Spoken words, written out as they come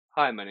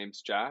Hi, my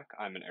name's Jack.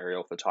 I'm an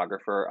aerial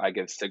photographer. I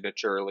give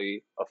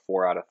Signaturely a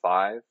 4 out of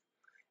 5.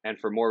 And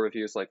for more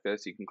reviews like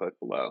this, you can click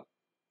below.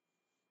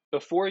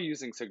 Before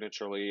using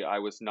Signaturely, I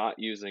was not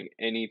using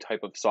any type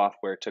of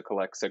software to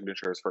collect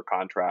signatures for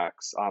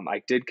contracts.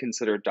 I did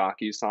consider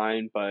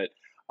Docusign, but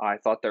I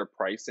thought their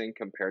pricing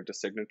compared to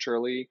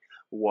Signaturely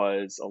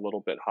was a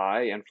little bit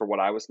high. And for what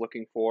I was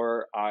looking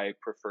for, I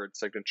preferred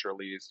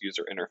Signaturely's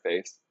user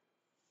interface.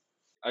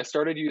 I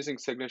started using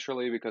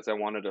Signaturely because I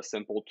wanted a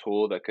simple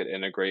tool that could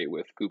integrate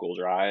with Google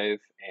Drive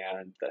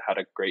and that had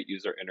a great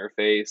user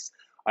interface.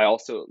 I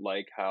also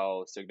like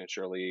how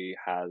Signaturely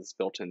has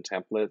built-in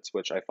templates,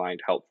 which I find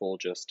helpful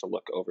just to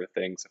look over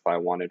things. If I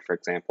wanted, for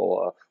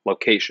example, a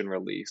location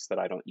release that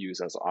I don't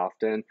use as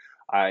often,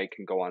 I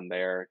can go on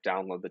there,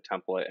 download the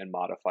template, and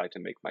modify to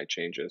make my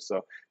changes.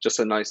 So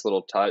just a nice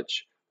little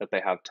touch that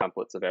they have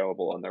templates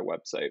available on their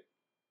website.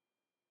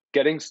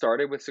 Getting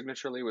started with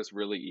Signaturely was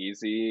really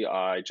easy.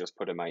 I just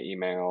put in my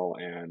email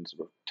and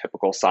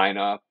typical sign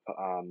up.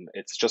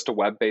 It's just a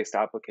web-based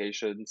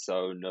application,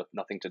 so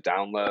nothing to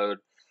download.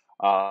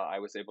 I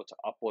was able to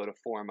upload a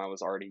form I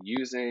was already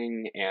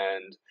using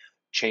and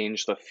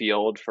change the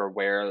field for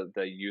where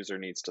the user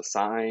needs to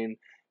sign.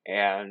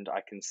 And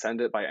I can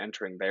send it by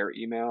entering their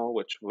email,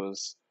 which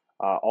was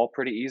all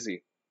pretty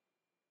easy.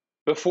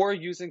 Before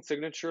using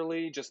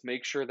Signaturely, just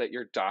make sure that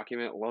your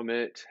document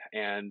limit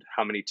and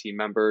how many team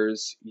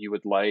members you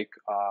would like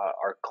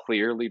are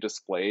clearly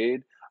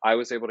displayed. I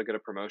was able to get a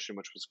promotion,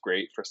 which was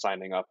great for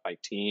signing up my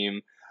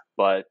team.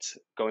 But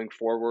going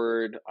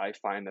forward, I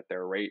find that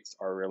their rates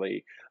are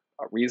really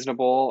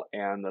reasonable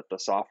and that the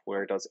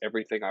software does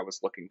everything I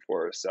was looking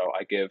for. So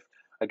I give,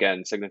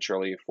 again,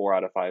 Signaturely 4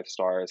 out of 5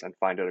 stars and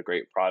find it a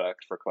great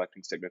product for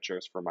collecting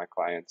signatures for my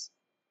clients.